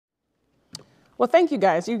Well, thank you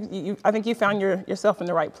guys. I think you found yourself in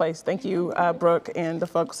the right place. Thank you, Brooke and the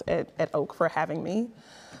folks at Oak for having me.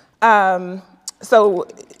 So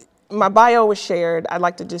my bio was shared. I'd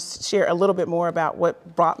like to just share a little bit more about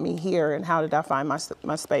what brought me here and how did I find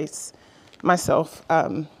my space myself.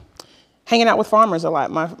 Hanging out with farmers a lot.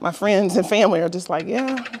 My friends and family are just like,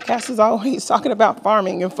 yeah, Cass is always talking about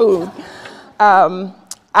farming and food. I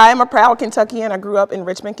am a proud Kentuckian. I grew up in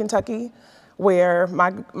Richmond, Kentucky, where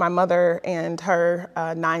my mother and her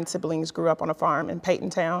 9 siblings grew up on a farm in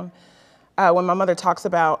Peytontown. When my mother talks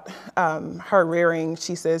about her rearing,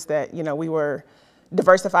 she says that, we were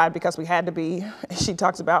diversified because we had to be. She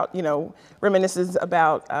talks about, reminiscences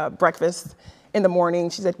about breakfast in the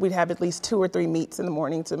morning. She said we'd have at least 2 or 3 meats in the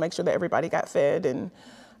morning to make sure that everybody got fed and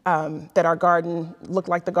that our garden looked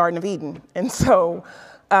like the Garden of Eden. And so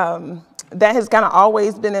that has kind of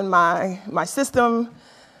always been in my system.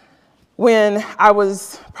 When I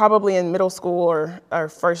was probably in middle school or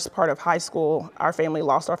first part of high school, our family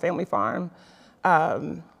lost our family farm.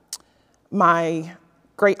 My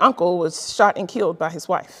great uncle was shot and killed by his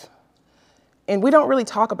wife. And we don't really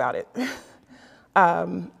talk about it.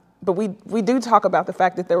 But we do talk about the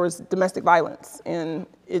fact that there was domestic violence, and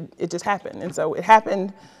it just happened. And so it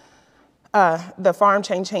happened. The farm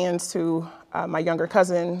changed hands to my younger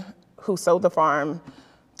cousin, who sold the farm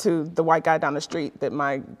to the white guy down the street that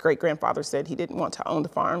my great-grandfather said he didn't want to own the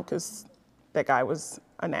farm because that guy was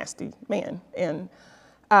a nasty man. And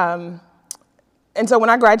so when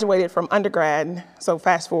I graduated from undergrad, so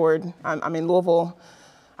fast forward, I'm in Louisville.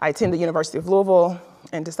 I attend the University of Louisville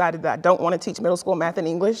and decided that I don't want to teach middle school math and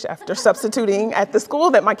English after substituting at the school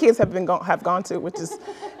that my kids have gone to, which is,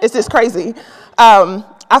 it's just crazy.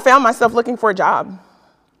 I found myself looking for a job.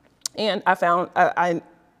 And I found,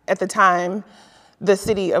 at the time, the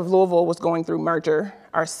city of Louisville was going through merger.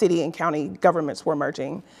 Our city and county governments were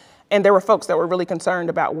merging. And there were folks that were really concerned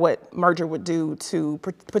about what merger would do to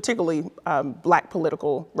particularly Black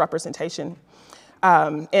political representation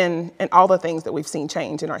and all the things that we've seen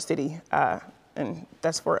change in our city. And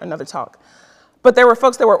that's for another talk. But there were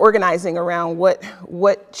folks that were organizing around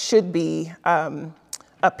what should be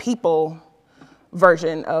a people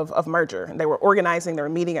version of merger. And they were organizing, they were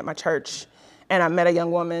meeting at my church. And I met a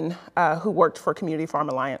young woman who worked for Community Farm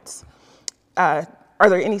Alliance. Are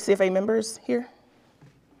there any CFA members here?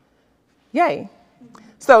 Yay.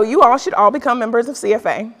 So you all should all become members of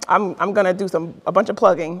CFA. I'm gonna do a bunch of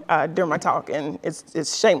plugging during my talk, and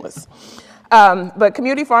it's shameless. But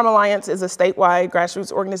Community Farm Alliance is a statewide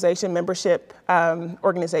grassroots organization, membership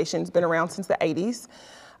organization. It's been around since the 80s.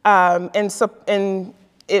 And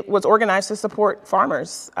it was organized to support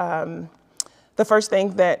farmers. The first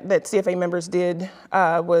thing that CFA members did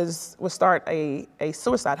was start a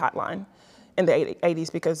suicide hotline in the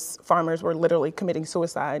 80s because farmers were literally committing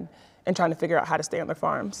suicide and trying to figure out how to stay on their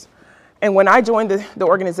farms. And when I joined the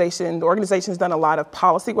organization's done a lot of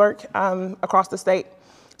policy work across the state,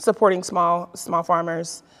 supporting small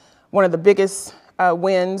farmers. One of the biggest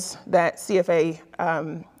wins that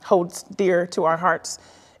CFA holds dear to our hearts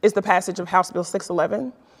is the passage of House Bill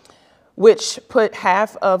 611, which put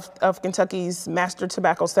half of Kentucky's master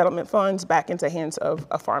tobacco settlement funds back into hands of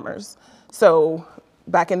farmers. So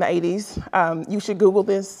back in the 80s, you should Google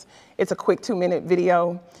this. It's a quick 2-minute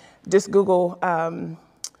video. Just Google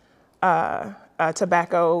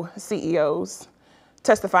tobacco CEOs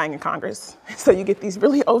testifying in Congress. So you get these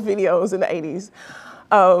really old videos in the 80s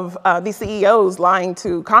of these CEOs lying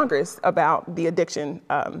to Congress about the addiction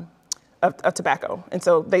of tobacco. And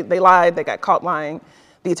so they lied, they got caught lying.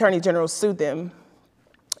 The Attorney General sued them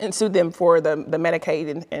for the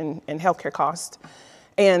Medicaid and healthcare costs.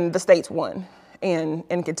 And the states won. And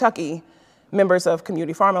in Kentucky, members of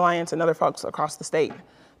Community Farm Alliance and other folks across the state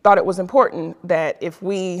thought it was important that if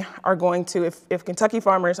Kentucky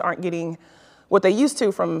farmers aren't getting what they used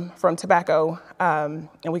to from tobacco, and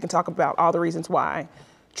we can talk about all the reasons why,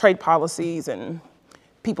 trade policies and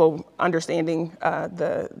people understanding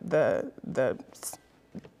the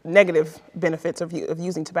negative benefits of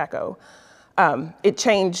using tobacco, it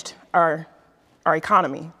changed our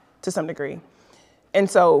economy to some degree. And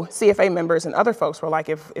so CFA members and other folks were like,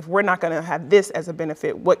 if we're not gonna have this as a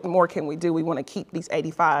benefit, what more can we do? We wanna keep these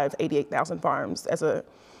 88,000 farms as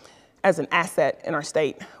an asset in our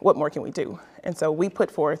state. What more can we do? And so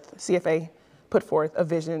CFA put forth a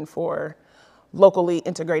vision for locally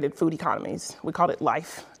integrated food economies. We called it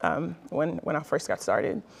LIFE when I first got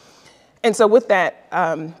started. And so with that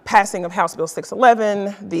passing of House Bill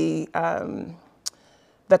 611, the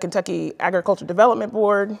Kentucky Agriculture Development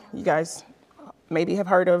Board, you guys maybe have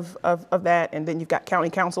heard of that, and then you've got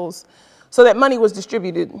county councils. So that money was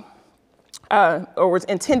distributed or was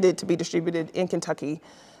intended to be distributed in Kentucky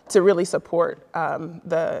to really support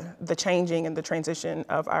the changing and the transition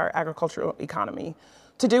of our agricultural economy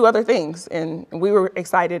to do other things. And we were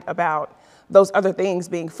excited about those other things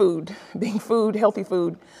being food, healthy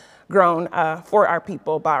food grown for our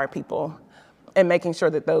people, by our people, and making sure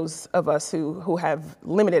that those of us who have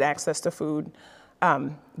limited access to food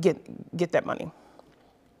get that money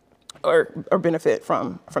or benefit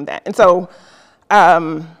from that. And so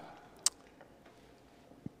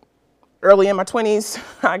early in my 20s,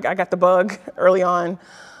 I got the bug early on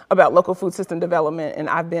about local food system development, and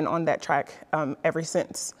I've been on that track ever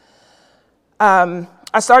since.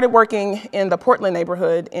 I started working in the Portland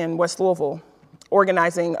neighborhood in West Louisville,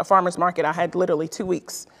 organizing a farmer's market. I had literally 2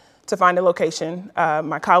 weeks to find a location.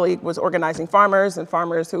 My colleague was organizing farmers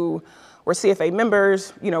who were CFA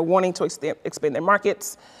members, wanting to expand their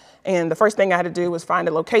markets. And the first thing I had to do was find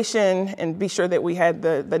a location and be sure that we had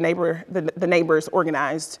the neighbors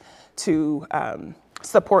organized to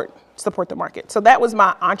support the market. So that was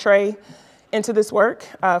my entree into this work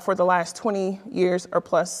for the last 20 years or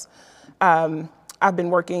plus. I've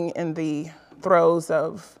been working in the throes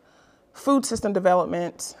of food system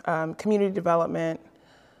development, community development,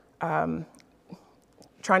 trying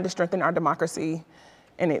to strengthen our democracy,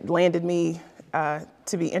 and it landed me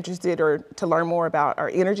to be interested or to learn more about our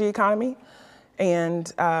energy economy.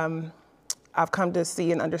 And I've come to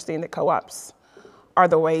see and understand that co-ops are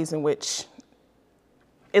the ways in which,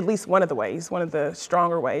 at least one of the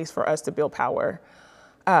stronger ways for us to build power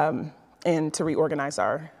and to reorganize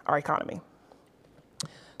our economy.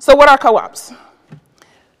 So what are co-ops?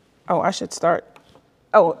 Oh, I should start.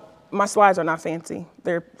 Oh, my slides are not fancy.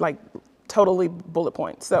 They're like totally bullet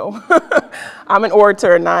points. So I'm an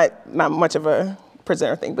orator, not much of a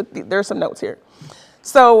presenter thing, but there's some notes here.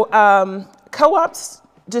 So co-ops,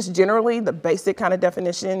 just generally, the basic kind of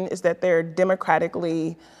definition is that they're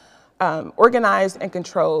democratically organized and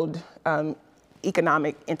controlled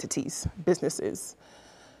economic entities, businesses.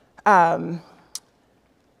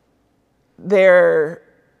 They're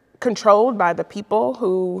controlled by the people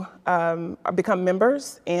who become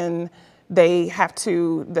members, and they have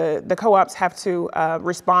to, the co-ops have to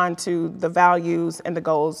respond to the values and the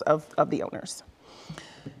goals of the owners.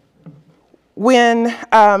 When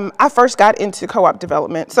I first got into co-op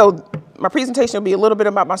development, so my presentation will be a little bit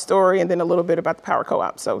about my story and then a little bit about the Power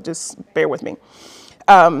Co-op, so just bear with me.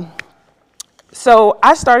 So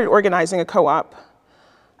I started organizing a co-op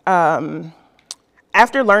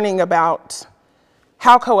after learning about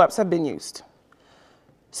how co-ops have been used.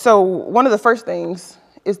 So one of the first things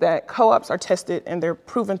is that co-ops are tested and they're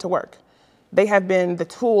proven to work. They have been the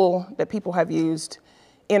tool that people have used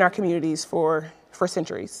in our communities for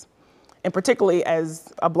centuries. And particularly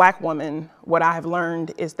as a Black woman, what I have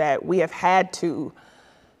learned is that we have had to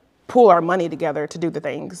pool our money together to do the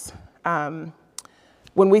things.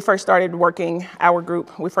 When we first started working, our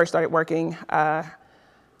group,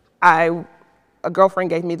 a girlfriend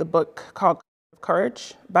gave me the book called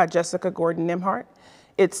Courage by Jessica Gordon Nimhart.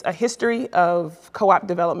 It's a history of co-op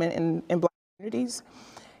development in Black communities.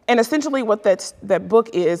 And essentially what that book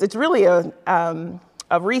is, it's really a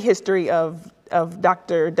rehistory of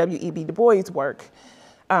Dr. W.E.B. Du Bois' work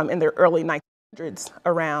in the early 1900s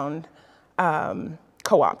around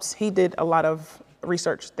co-ops. He did a lot of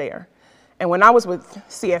research there. And when I was with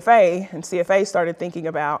CFA, and CFA started thinking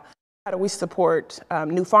about how do we support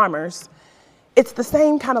new farmers, it's the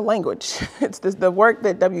same kind of language. It's the work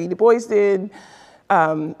that W.E. Du Bois did,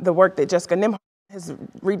 the work that Jessica Nimhart has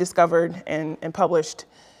rediscovered and published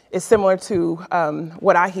is similar to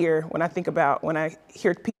what I hear when I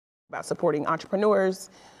hear people about supporting entrepreneurs,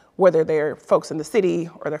 whether they're folks in the city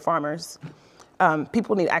or they're farmers.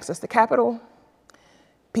 People need access to capital.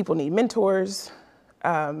 People need mentors.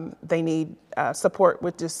 They need support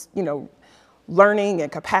with just, learning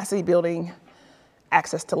and capacity building,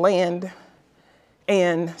 access to land,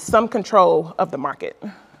 and some control of the market.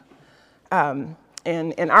 And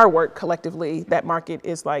in our work collectively, that market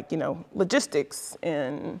is like, logistics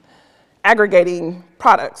and aggregating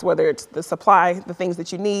products, whether it's the supply, the things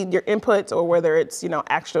that you need, your inputs, or whether it's,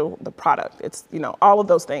 the product. It's, all of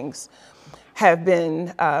those things have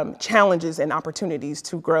been challenges and opportunities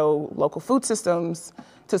to grow local food systems,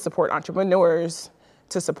 to support entrepreneurs,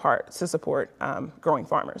 to support growing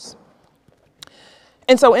farmers.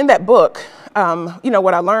 And so in that book,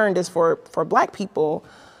 what I learned is for Black people,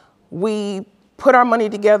 we put our money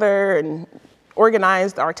together and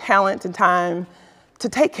organized our talent and time to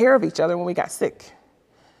take care of each other when we got sick.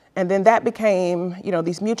 And then that became,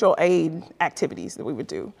 these mutual aid activities that we would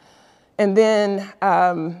do. And then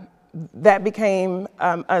that became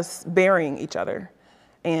us burying each other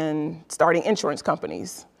and starting insurance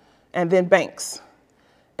companies, and then banks.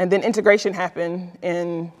 And then integration happened,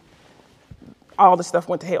 and all the stuff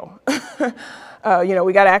went to hell.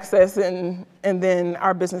 We got access, and then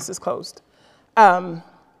our businesses closed. And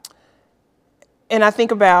I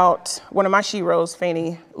think about one of my sheroes,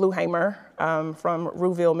 Fannie Lou Hamer, from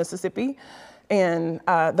Louisville, Mississippi, and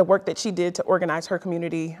the work that she did to organize her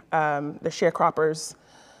community, the sharecroppers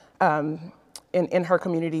in her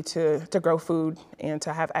community to grow food and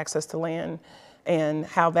to have access to land, and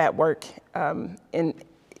how that work in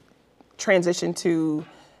transition to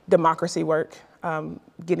democracy work,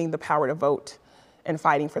 getting the power to vote and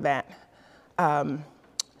fighting for that.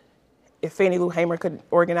 If Fannie Lou Hamer could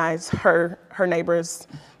organize her neighbors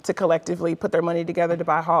to collectively put their money together to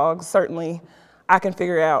buy hogs, certainly I can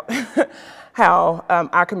figure out how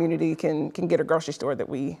our community can get a grocery store that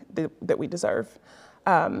we deserve.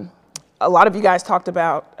 A lot of you guys talked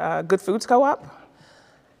about Good Foods Co-op.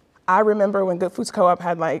 I remember when Good Foods Co-op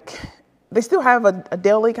had they still have a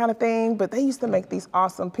deli kind of thing, but they used to make these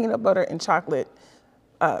awesome peanut butter and chocolate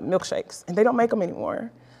milkshakes, and they don't make them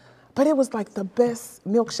anymore. But it was like the best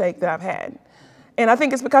milkshake that I've had. And I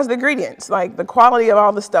think it's because of the ingredients, like the quality of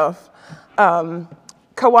all the stuff.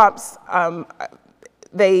 Co-ops,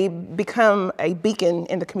 they become a beacon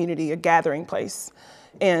in the community, a gathering place.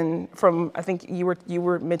 And I think you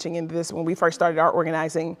were mentioning this when we first started our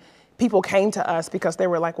organizing, people came to us because they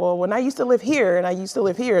were like, well, when I used to live here and I used to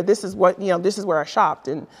live here, this is this is where I shopped.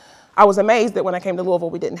 And I was amazed that when I came to Louisville,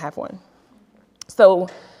 we didn't have one. So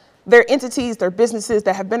they're entities, they're businesses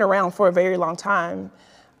that have been around for a very long time.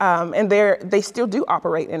 And they still do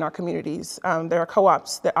operate in our communities. There are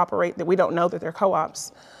co-ops that operate that we don't know that they're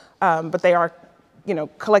co-ops, but they are,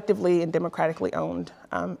 collectively and democratically owned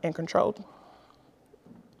and controlled.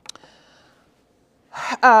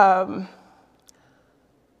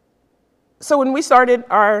 So when we started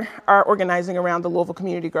our organizing around the Louisville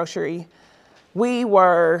Community Grocery, we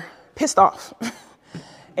were pissed off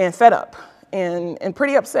and fed up and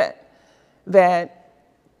pretty upset that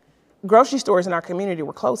grocery stores in our community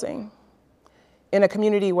were closing. In a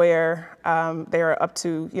community where there are up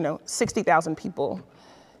to 60,000 people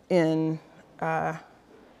in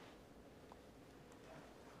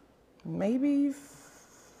maybe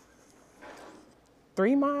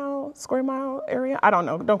 3 square mile area. I don't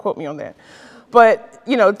know, don't quote me on that. But,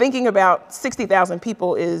 thinking about 60,000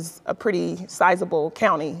 people is a pretty sizable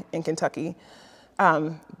county in Kentucky.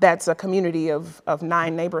 That's a community of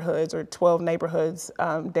 9 neighborhoods or 12 neighborhoods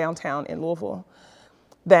downtown in Louisville,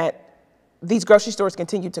 that these grocery stores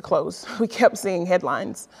continued to close. We kept seeing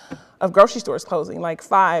headlines of grocery stores closing, like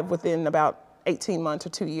 5 within about 18 months or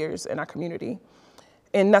 2 years in our community,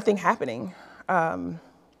 and nothing happening.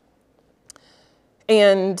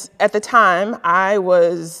 And at the time, I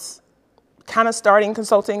was kind of starting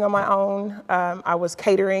consulting on my own. I was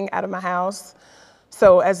catering out of my house.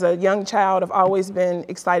 So as a young child, I've always been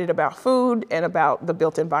excited about food and about the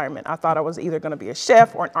built environment. I thought I was either going to be a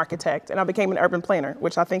chef or an architect, and I became an urban planner,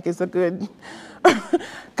 which I think is a good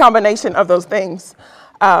combination of those things.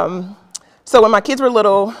 So when my kids were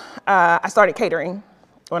little, I started catering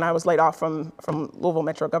when I was laid off from Louisville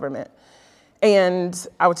Metro government. And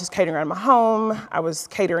I was just catering around my home. I was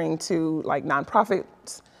catering to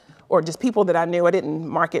nonprofits or just people that I knew. I didn't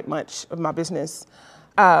market much of my business.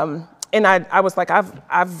 And I was like,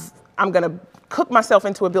 I'm gonna cook myself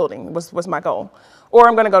into a building was my goal. Or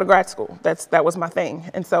I'm gonna go to grad school, that was my thing.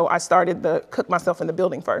 And so I started the cook myself in the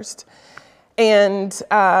building first. And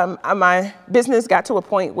my business got to a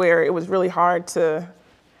point where it was really hard to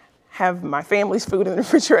have my family's food in the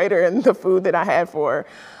refrigerator and the food that I had for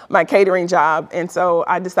my catering job. And so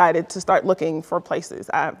I decided to start looking for places.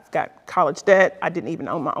 I've got college debt. I didn't even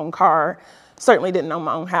own my own car, certainly didn't own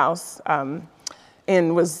my own house,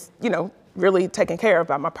 and was, really taken care of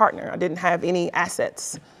by my partner. I didn't have any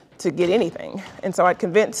assets to get anything. And so I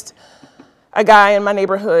convinced a guy in my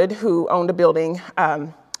neighborhood who owned a building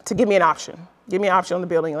to give me an option. Give me an option on the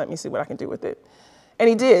building and let me see what I can do with it. And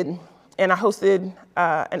he did. And I hosted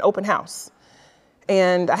an open house.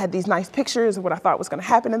 And I had these nice pictures of what I thought was going to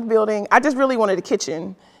happen in the building. I just really wanted a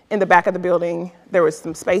kitchen in the back of the building. There was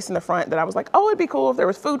some space in the front that I was like, oh, it'd be cool if there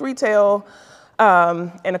was food retail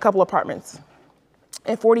and a couple apartments.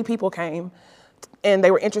 And 40 people came, and they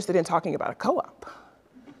were interested in talking about a co-op.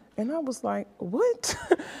 And I was like, what?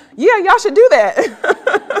 Yeah, y'all should do that.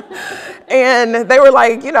 And they were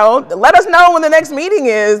like, let us know when the next meeting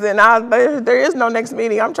is. And there is no next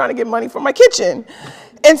meeting. I'm trying to get money for my kitchen.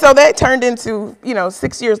 And so that turned into,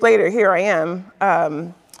 6 years later, here I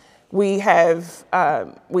am We have,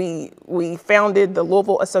 we founded the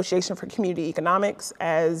Louisville Association for Community Economics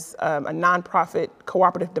as a nonprofit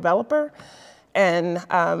cooperative developer. And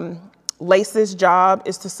LACE's job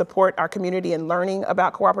is to support our community in learning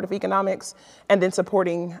about cooperative economics and then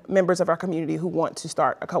supporting members of our community who want to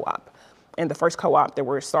start a co-op. And the first co-op that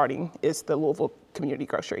we're starting is the Louisville Community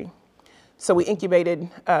Grocery. So we incorporated,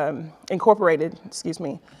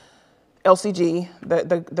 LCG,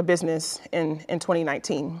 the business in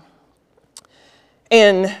 2019.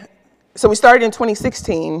 And so we started in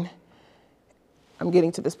 2016. I'm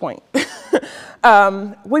getting to this point.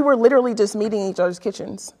 We were literally just meeting in each other's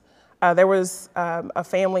kitchens. There was a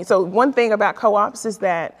family. So one thing about co-ops is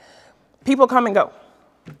that people come and go.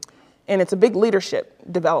 And it's a big leadership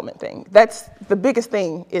development thing. That's the biggest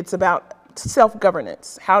thing. It's about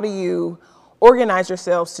self-governance. How do you organize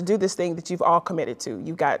yourselves to do this thing that you've all committed to?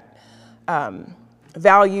 You've got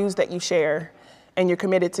values that you share, and you're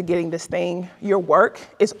committed to getting this thing. Your work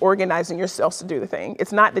is organizing yourselves to do the thing.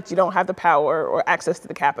 It's not that you don't have the power or access to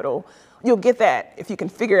the capital. You'll get that if you can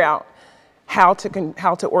figure out how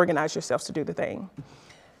to organize yourselves to do the thing.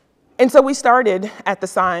 And so we started at the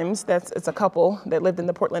Symes, it's a couple that lived in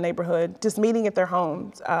the Portland neighborhood, just meeting at their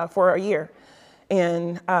homes for a year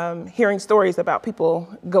and hearing stories about people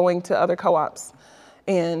going to other co-ops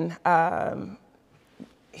and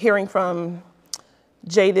hearing from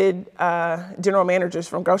jaded general managers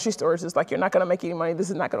from grocery stores is like, you're not gonna make any money, this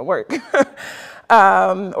is not gonna work.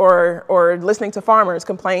 Or listening to farmers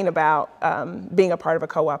complain about being a part of a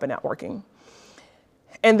co-op and not working.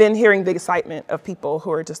 And then hearing the excitement of people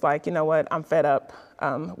who are just like, you know what, I'm fed up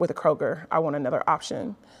with a Kroger, I want another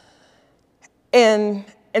option. And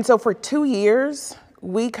so for 2 years,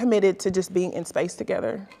 we committed to just being in space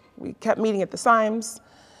together. We kept meeting at the Symes,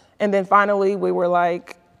 and then finally we were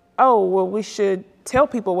like, oh, well, we should tell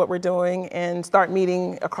people what we're doing and start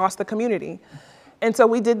meeting across the community. And so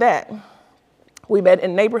we did that. We met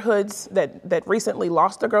in neighborhoods that recently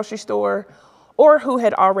lost a grocery store or who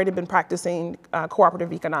had already been practicing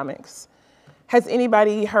cooperative economics. Has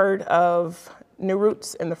anybody heard of New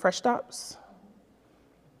Roots and the Fresh Stops?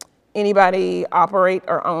 Anybody operate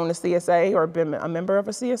or own a CSA or been a member of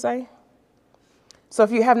a CSA? So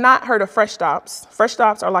if you have not heard of Fresh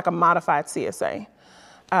Stops are like a modified CSA.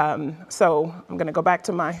 So I'm gonna go back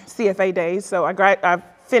to my CFA days. So I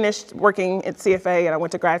finished working at CFA and I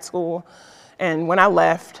went to grad school. And when I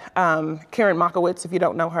left, Karen Makowitz, if you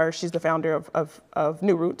don't know her, she's the founder of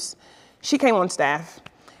New Roots. She came on staff,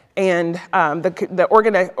 and the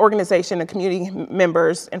organization, the community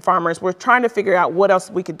members and farmers were trying to figure out what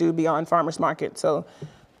else we could do beyond farmers market. So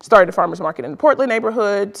started a farmers market in the Portland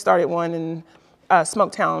neighborhood, started one in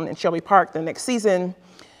Smoketown in Shelby Park the next season.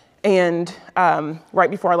 And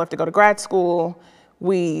right before I left to go to grad school,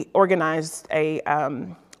 we organized a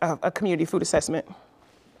community food assessment.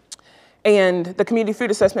 And the community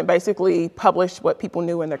food assessment basically published what people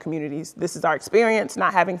knew in their communities. This is our experience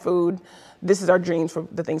not having food. This is our dreams for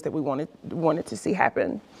the things that we wanted to see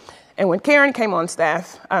happen. And when Karen came on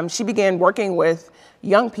staff, she began working with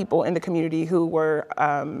young people in the community who were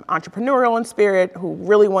entrepreneurial in spirit, who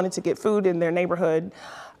really wanted to get food in their neighborhood,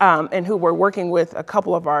 and who were working with a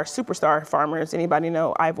couple of our superstar farmers. Anybody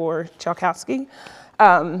know Ivor Chalkowski?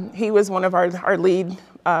 He was one of our lead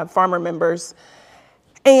farmer members.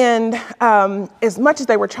 And as much as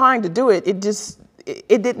they were trying to do it,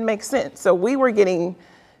 it didn't make sense. So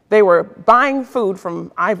they were buying food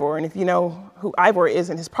from Ivor, and if you know who Ivor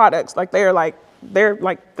is and his products, like they're like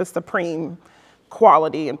the supreme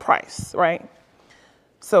quality and price, right?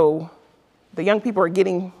 So the young people are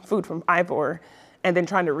getting food from Ivor and then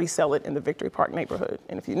trying to resell it in the Victory Park neighborhood.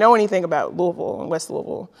 And if you know anything about Louisville and West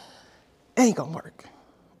Louisville, it ain't gonna work.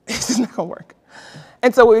 It's just not gonna work.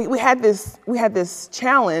 And so we had this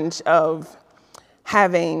challenge of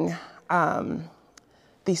having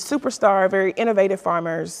these superstar, very innovative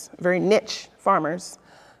farmers, very niche farmers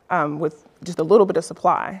with just a little bit of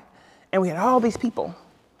supply. And we had all these people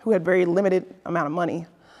who had very limited amount of money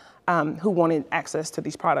who wanted access to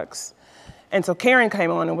these products. And so Karen came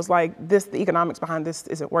on and was like, the economics behind this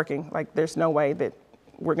isn't working. Like, there's no way that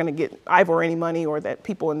we're gonna get Ivor any money or that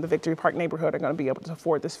people in the Victory Park neighborhood are gonna be able to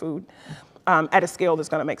afford this food at a scale that's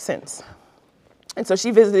gonna make sense. And so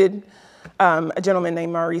she visited a gentleman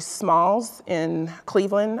named Maurice Smalls in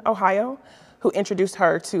Cleveland, Ohio, who introduced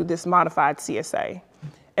her to this modified CSA.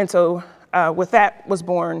 And so with that was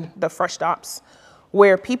born the Fresh Stops,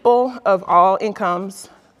 where people of all incomes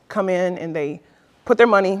come in and they put their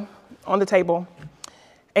money on the table,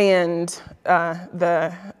 and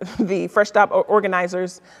the Fresh Stop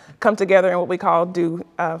organizers come together and what we call do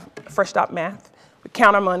Fresh Stop math. We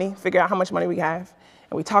count our money, figure out how much money we have,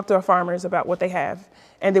 and we talk to our farmers about what they have,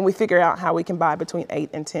 and then we figure out how we can buy between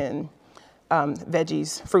 8 and 10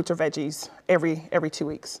 veggies, fruits or veggies, every 2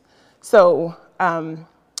 weeks. So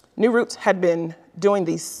New Roots had been doing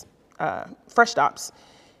these fresh stops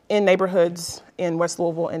in neighborhoods in West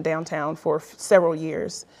Louisville and downtown for several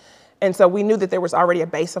years. And so we knew that there was already a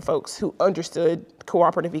base of folks who understood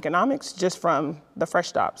cooperative economics just from the fresh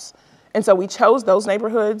stops. And so we chose those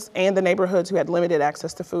neighborhoods and the neighborhoods who had limited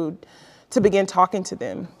access to food to begin talking to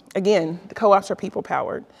them. Again, the co-ops are people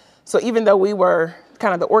powered. So even though we were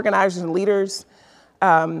kind of the organizers and leaders,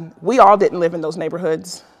 we all didn't live in those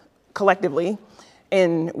neighborhoods collectively.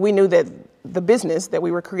 And we knew that the business that we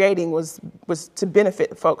were creating was to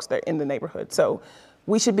benefit folks that are in the neighborhood. So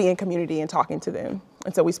we should be in community and talking to them.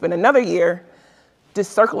 And so we spent another year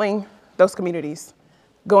just circling those communities,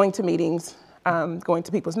 going to meetings, going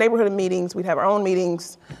to people's neighborhood meetings. We'd have our own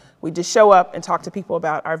meetings. We'd just show up and talk to people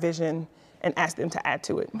about our vision and ask them to add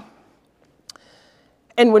to it.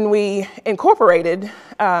 And when we incorporated,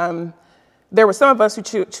 there were some of us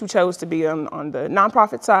who chose to be on the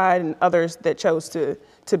nonprofit side and others that chose to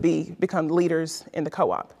become leaders in the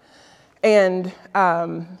co-op. And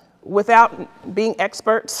without being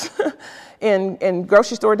experts in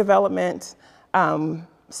grocery store development,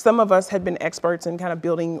 some of us had been experts in kind of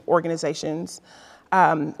building organizations.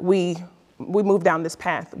 We moved down this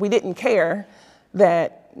path. We didn't care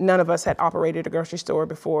that none of us had operated a grocery store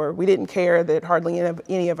before. We didn't care that hardly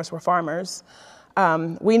any of us were farmers.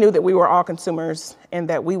 We knew that we were all consumers and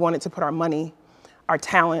that we wanted to put our money, our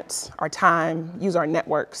talents, our time, use our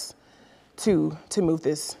networks to move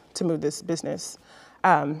this business.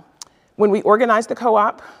 When we organized the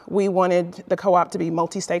co-op, we wanted the co-op to be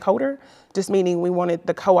multi-stakeholder, just meaning we wanted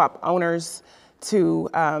the co-op owners to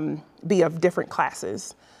be of different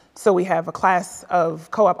classes. So we have a class of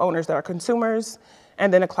co-op owners that are consumers,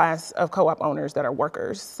 and then a class of co-op owners that are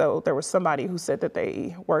workers. So there was somebody who said that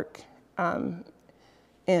they work I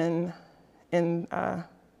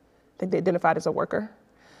think they identified as a worker.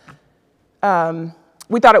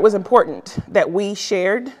 We thought it was important that we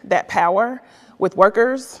shared that power with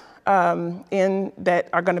workers that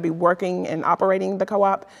are going to be working and operating the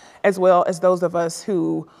co-op, as well as those of us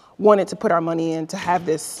who wanted to put our money in to have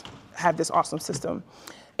this awesome system.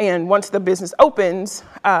 And once the business opens,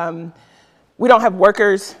 we don't have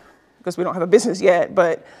workers because we don't have a business yet,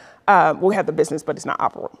 but we have the business, but it's not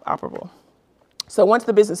operable. So once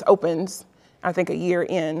the business opens, I think a year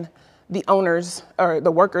in, the owners or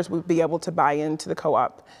the workers would be able to buy into the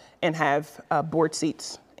co-op and have board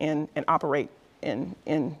seats and operate in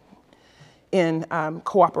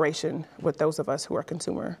cooperation with those of us who are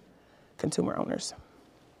consumer owners.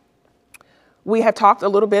 We have talked a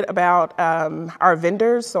little bit about our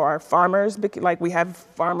vendors, so our farmers, like we have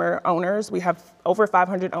farmer owners. We have over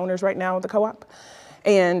 500 owners right now at the co-op,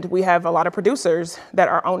 and we have a lot of producers that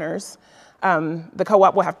are owners. The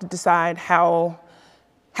co-op will have to decide how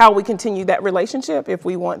we continue that relationship, if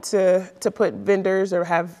we want to put vendors or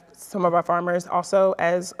have some of our farmers also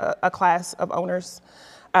as a class of owners.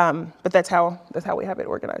 But that's how we have it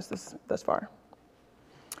organized thus far.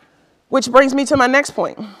 Which brings me to my next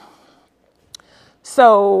point.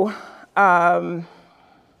 So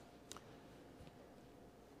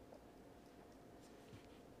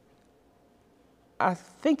I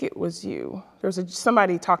think it was you.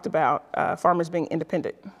 Somebody talked about farmers being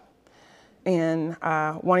independent and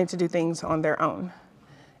wanting to do things on their own.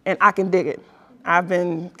 And I can dig it. I've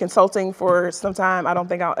been consulting for some time. I don't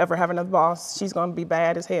think I'll ever have another boss. She's gonna be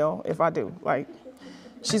bad as hell if I do. Like,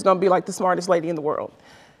 she's gonna be like the smartest lady in the world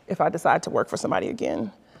if I decide to work for somebody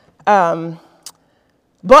again.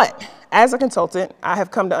 But as a consultant, I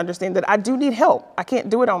have come to understand that I do need help. I can't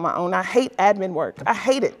do it on my own. I hate admin work. I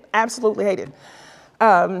hate it, absolutely hate it.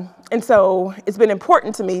 And so it's been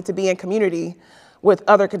important to me to be in community with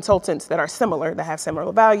other consultants that are similar, that have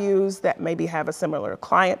similar values, that maybe have a similar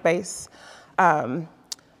client base,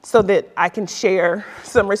 so that I can share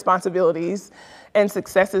some responsibilities and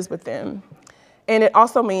successes with them. And it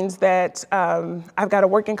also means that I've got to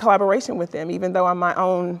work in collaboration with them. Even though I'm my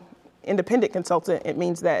own independent consultant, it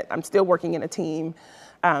means that I'm still working in a team.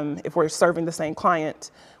 If we're serving the same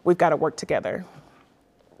client, we've got to work together.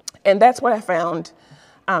 And that's what I found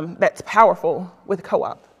that's powerful with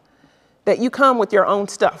co-op, that you come with your own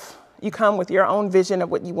stuff. You come with your own vision of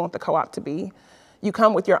what you want the co-op to be. You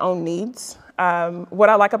come with your own needs. What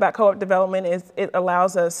I like about co-op development is it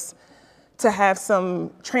allows us to have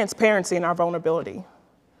some transparency in our vulnerability.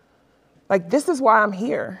 Like, this is why I'm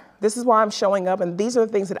here. This is why I'm showing up, and these are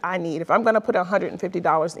the things that I need. If I'm gonna put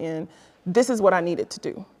 $150 in, this is what I needed to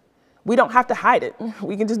do. We don't have to hide it.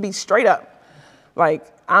 We can just be straight up.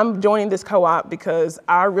 Like, I'm joining this co-op because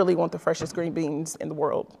I really want the freshest green beans in the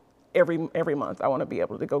world. Every month, I want to be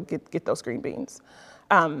able to go get those green beans.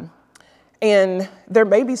 And there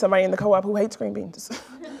may be somebody in the co-op who hates green beans.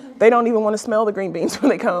 They don't even want to smell the green beans when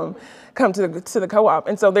they come to the co-op.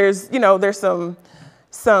 And so there's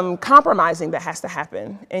some compromising that has to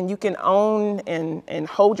happen. And you can own and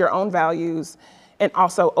hold your own values and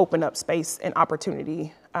also open up space and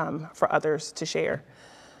opportunity for others to share.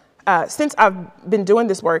 Since I've been doing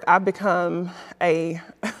this work, I've become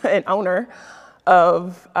an owner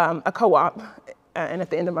of a co-op. And at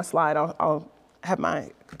the end of my slide, I'll have my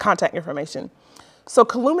contact information. So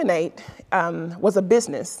Cooperatives was a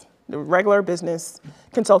business, the regular business,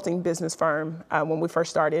 consulting business firm when we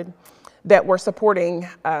first started, that were supporting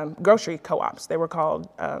grocery co-ops. They were called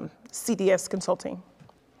CDS Consulting.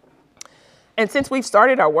 And since we've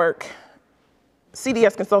started our work,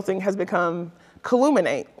 CDS Consulting has become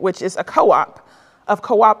Cooperatives, which is a co-op of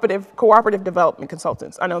cooperative development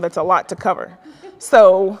consultants. I know that's a lot to cover.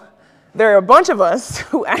 So there are a bunch of us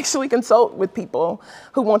who actually consult with people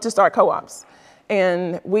who want to start co-ops.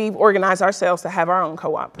 And we've organized ourselves to have our own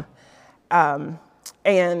co-op. So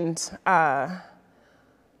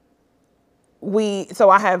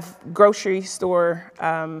I have grocery store,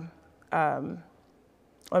 let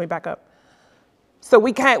me back up. So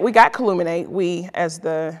we got Cooperatives, we as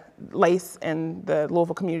the LACE and the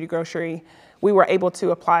Louisville Community Grocery, we were able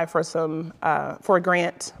to apply for a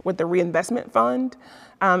grant with the reinvestment fund.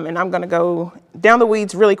 And I'm gonna go down the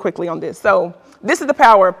weeds really quickly on this. So this is the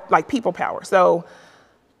power, like people power. So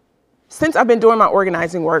since I've been doing my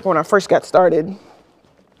organizing work, when I first got started,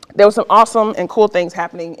 there was some awesome and cool things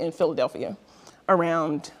happening in Philadelphia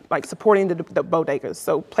around like supporting the bodegas.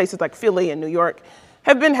 So places like Philly and New York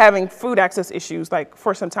have been having food access issues like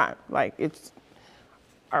for some time. Like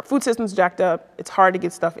our food system's jacked up. It's hard to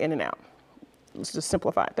get stuff in and out. Let's just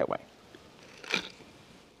simplify it that way.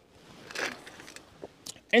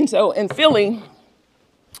 And so in Philly,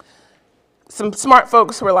 some smart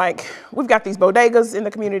folks were like, we've got these bodegas in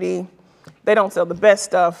the community. They don't sell the best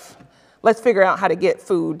stuff. Let's figure out how to get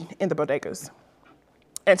food in the bodegas.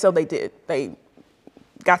 And so they did. They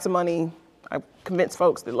got some money. I convinced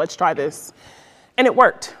folks that let's try this. And it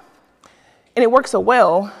worked. And it worked so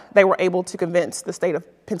well, they were able to convince the state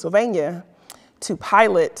of Pennsylvania to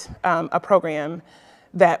pilot a program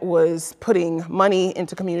that was putting money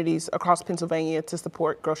into communities across Pennsylvania to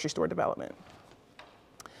support grocery store development.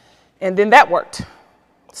 And then that worked.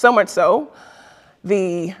 So much so,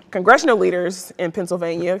 the congressional leaders in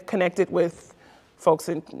Pennsylvania connected with folks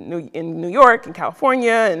in New York and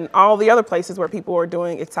California and all the other places where people were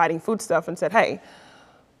doing exciting food stuff and said, hey,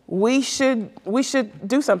 we should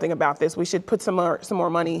do something about this. We should put some more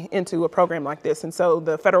money into a program like this. And so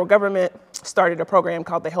the federal government started a program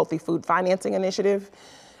called the Healthy Food Financing Initiative.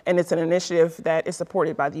 And it's an initiative that is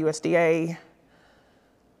supported by the USDA,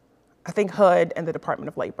 I think HUD, and the Department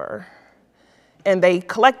of Labor. And they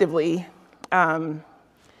collectively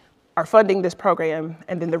are funding this program,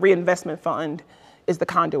 and then the reinvestment fund is the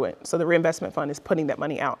conduit. So the reinvestment fund is putting that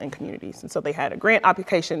money out in communities. And so they had a grant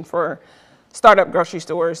application for startup grocery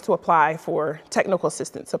stores to apply for technical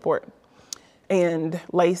assistance support. And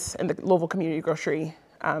LACE and the Louisville Community Grocery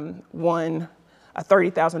won a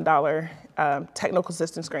 $30,000 technical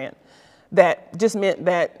assistance grant. That just meant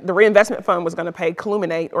that the reinvestment fund was gonna pay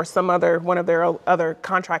Cooperatives or one of their other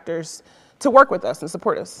contractors to work with us and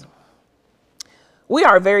support us. We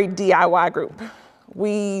are a very DIY group.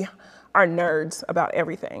 We are nerds about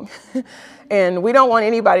everything. And we don't want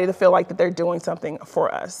anybody to feel like that they're doing something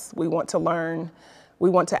for us. We want to learn. We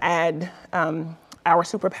want to add our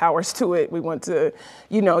superpowers to it. We want to,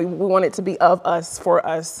 we want it to be of us, for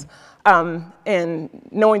us. And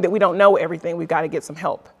knowing that we don't know everything, we've got to get some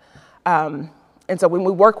help. And so when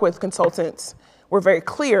we work with consultants, we're very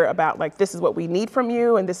clear about like, this is what we need from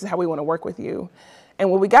you and this is how we want to work with you. And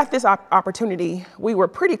when we got this opportunity, we were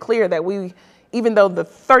pretty clear that even though the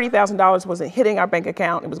 $30,000 wasn't hitting our bank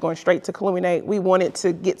account, it was going straight to Cooperatives, we wanted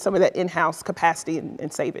to get some of that in-house capacity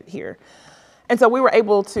and save it here. And so we were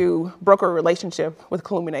able to broker a relationship with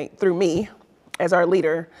Cooperatives through me as our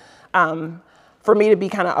leader, for me to be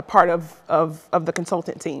kind of a part of the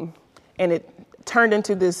consultant team. And it turned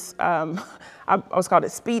into this, I was called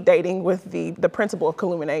it speed dating with the principal of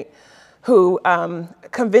Cooperatives, who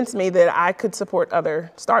convinced me that I could support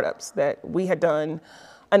other startups, that we had done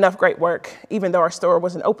enough great work, even though our store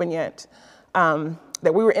wasn't open yet,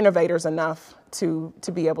 that we were innovators enough to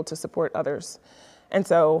be able to support others. And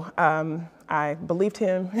so I believed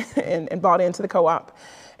him and bought into the co-op.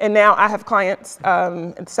 And now I have clients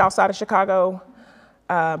in the south side of Chicago,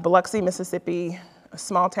 Biloxi, Mississippi, a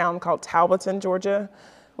small town called Talbotton, Georgia,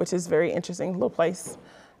 which is very interesting little place,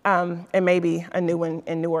 and maybe a new one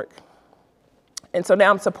in Newark. And so now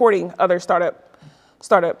I'm supporting other startup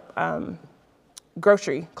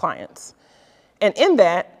grocery clients. And in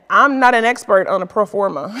that, I'm not an expert on a pro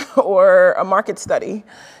forma or a market study.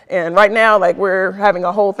 And right now, like, we're having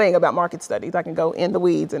a whole thing about market studies. I can go in the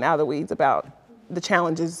weeds and out of the weeds about the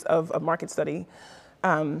challenges of market study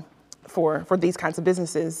for these kinds of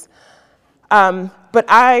businesses. But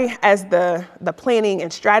I, as the planning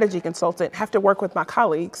and strategy consultant, have to work with my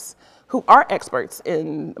colleagues who are experts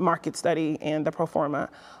in market study and the pro forma,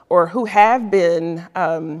 or who have been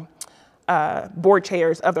board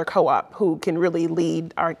chairs of their co-op, who can really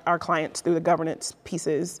lead our clients through the governance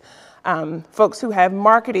pieces. Folks who have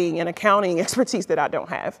marketing and accounting expertise that I don't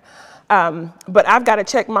have. But I've got to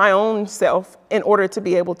check my own self in order to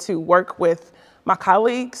be able to work with my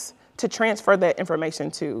colleagues to transfer that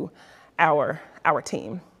information to our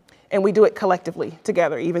team. And we do it collectively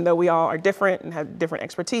together, even though we all are different and have different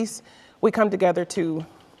expertise. We come together to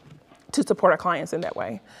support our clients in that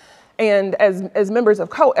way. And as members of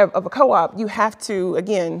a co-op, you have to,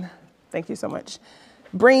 again, thank you so much,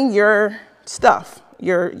 bring your stuff,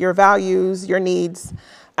 your values, your needs,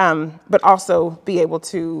 but also be able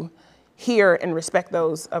to hear and respect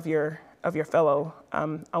those of your fellow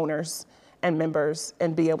owners and members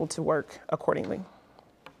and be able to work accordingly.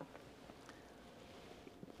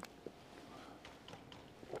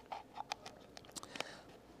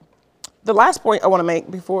 The last point I want to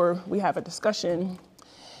make before we have a discussion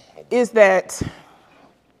is that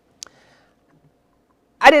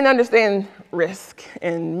I didn't understand risk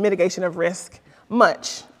and mitigation of risk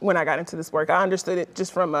much when I got into this work. I understood it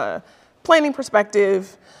just from a planning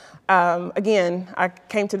perspective. Again, I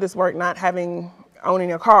came to this work not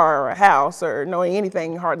owning a car or a house or knowing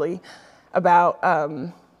anything hardly about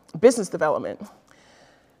business development.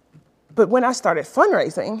 But when I started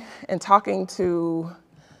fundraising and talking to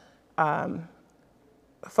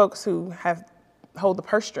folks who hold the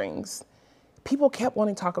purse strings, people kept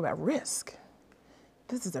wanting to talk about risk.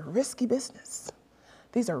 This is a risky business.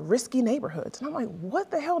 These are risky neighborhoods. And I'm like, what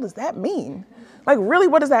the hell does that mean? Like, really,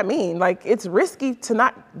 what does that mean? Like, it's risky to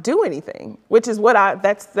not do anything, which is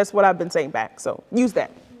that's what I've been saying back. So use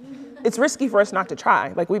that. It's risky for us not to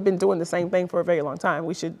try. Like, we've been doing the same thing for a very long time.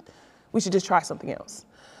 We should just try something else.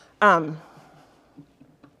 But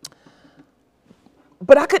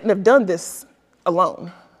I couldn't have done this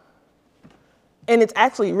alone. And it's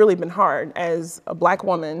actually really been hard as a Black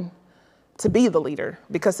woman to be the leader,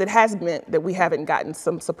 because it has meant that we haven't gotten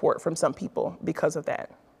some support from some people because of that.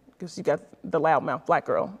 Because you got the loudmouth Black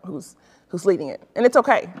girl who's leading it. And it's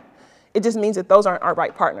okay. It just means that those aren't our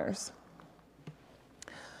right partners.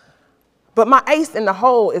 But my ace in the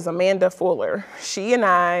hole is Amanda Fuller. She and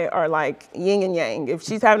I are like yin and yang. If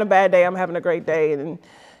she's having a bad day, I'm having a great day.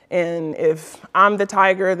 And if I'm the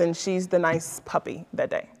tiger, then she's the nice puppy that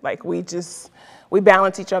day. Like, we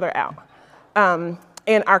balance each other out.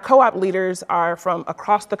 And our co-op leaders are from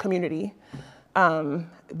across the community. We're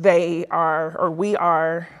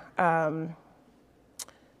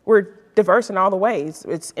diverse in all the ways.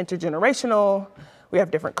 It's intergenerational. We have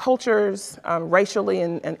different cultures, racially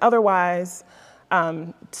and otherwise.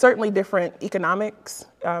 Certainly different economics.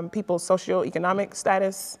 People's socioeconomic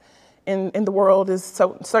status in the world is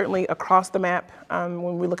certainly across the map.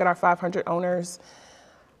 When we look at our 500 owners,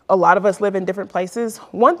 a lot of us live in different places.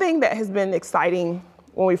 One thing that has been exciting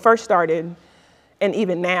when we first started, and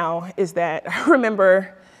even now, is that I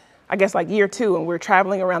remember, I guess like year 2, and we're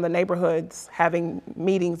traveling around the neighborhoods, having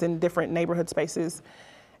meetings in different neighborhood spaces.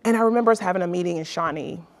 And I remember us having a meeting in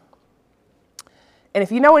Shawnee. And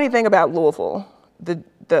if you know anything about Louisville,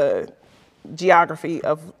 the geography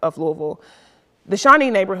of Louisville, the Shawnee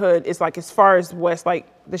neighborhood is like as far as west,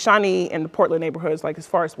 like the Shawnee and the Portland neighborhood is like as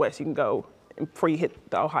far as west you can go before you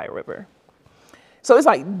hit the Ohio River. So it's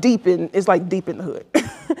like deep in the hood.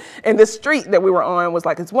 And the street that we were on was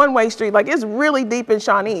like, it's one-way street, like it's really deep in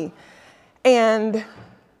Shawnee. And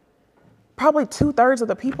probably 2/3 of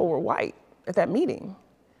the people were white at that meeting.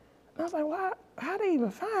 And I was like, why, how do they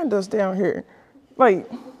even find us down here? Like,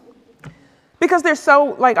 because they're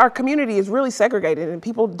so, like, our community is really segregated and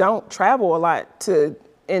people don't travel a lot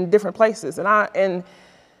in different places. And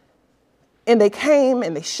they came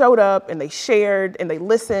and they showed up and they shared and they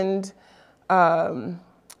listened. And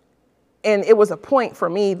it was a point for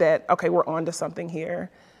me that, okay, we're onto something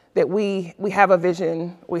here, that we have a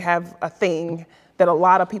vision, we have a thing that a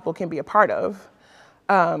lot of people can be a part of,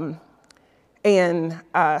 and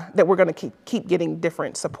that we're gonna keep getting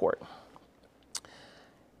different support.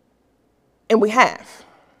 And we have.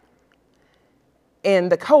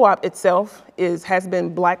 And the co-op itself has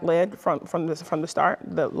been Black-led from the start.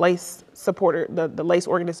 The LACE supporter, the LACE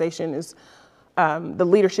organization is, the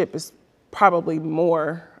leadership is probably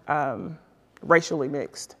more racially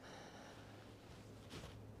mixed.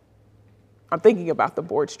 I'm thinking about the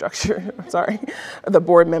board structure, sorry, the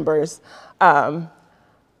board members.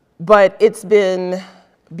 But it's been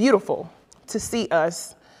beautiful to see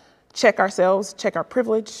us check ourselves, check our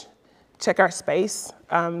privilege, check our space.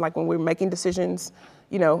 Like when we're making decisions,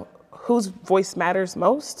 you know, whose voice matters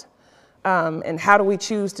most, and how do we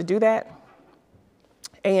choose to do that?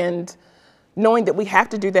 And knowing that we have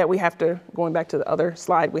to do that, we have to, going back to the other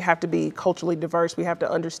slide, we have to be culturally diverse. We have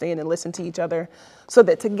to understand and listen to each other so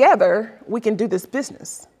that together we can do this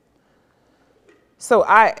business. So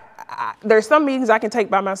there's some meetings I can take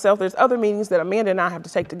by myself. There's other meetings that Amanda and I have to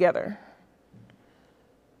take together.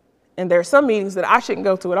 And there are some meetings that I shouldn't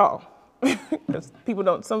go to at all. Because people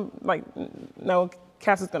don't, no,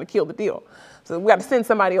 Cassia's gonna kill the deal. So we got to send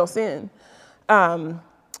somebody else in.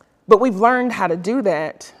 But we've learned how to do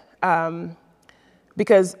that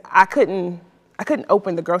because I couldn't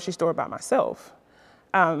open the grocery store by myself.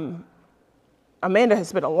 Amanda has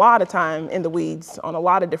spent a lot of time in the weeds on a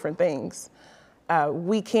lot of different things.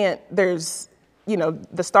 We can't, there's, you know,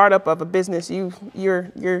 the startup of a business,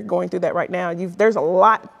 you're going through that right now. There's a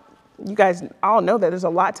lot, you guys all know that there's a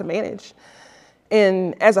lot to manage.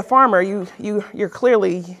 And as a farmer, you're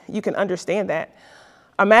clearly, you can understand that.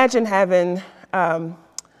 Imagine having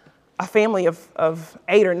a family of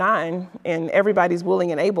 8 or 9 and everybody's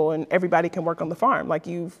willing and able and everybody can work on the farm. Like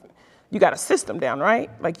you got a system down, right?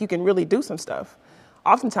 Like you can really do some stuff.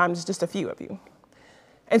 Oftentimes it's just a few of you.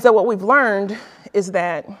 And so what we've learned is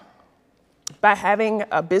that by having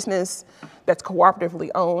a business that's cooperatively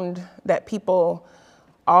owned, that people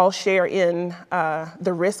all share in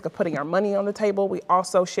the risk of putting our money on the table, we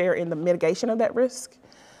also share in the mitigation of that risk.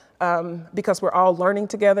 Because we're all learning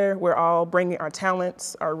together, we're all bringing our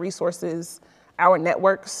talents, our resources, our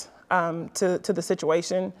networks to the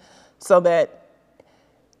situation so that,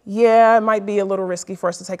 yeah, it might be a little risky for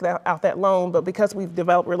us to take out that loan, but because we've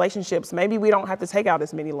developed relationships, maybe we don't have to take out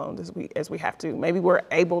as many loans as we have to. Maybe we're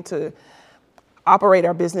able to operate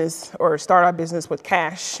our business or start our business with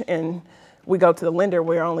cash and we go to the lender,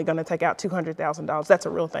 we're only gonna take out $200,000. That's a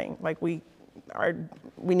real thing. Like we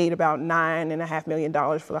need about $9.5 million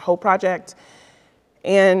for the whole project.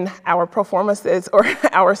 And our pro forma says, or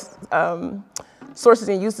our sources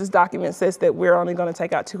and uses document says that we're only gonna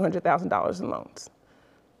take out $200,000 in loans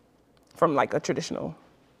from like a traditional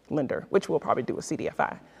lender, which we'll probably do with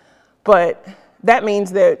CDFI. But that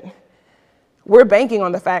means that we're banking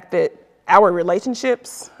on the fact that our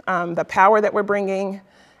relationships, the power that we're bringing,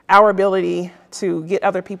 our ability to get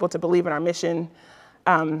other people to believe in our mission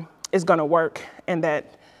is gonna work, and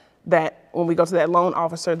that when we go to that loan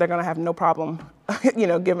officer, they're gonna have no problem you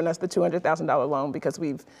know, giving us the $200,000 loan because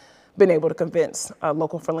we've been able to convince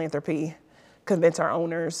local philanthropy, convince our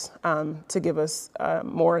owners to give us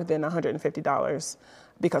more than $150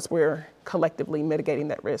 because we're collectively mitigating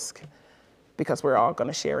that risk because we're all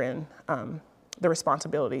gonna share in the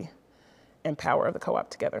responsibility and power of the co-op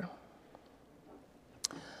together.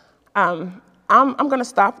 I'm gonna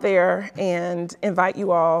stop there and invite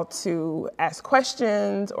you all to ask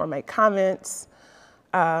questions or make comments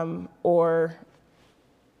or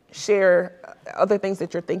share other things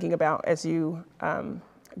that you're thinking about as you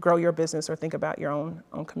grow your business or think about your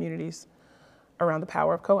own communities around the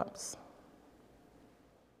power of co-ops.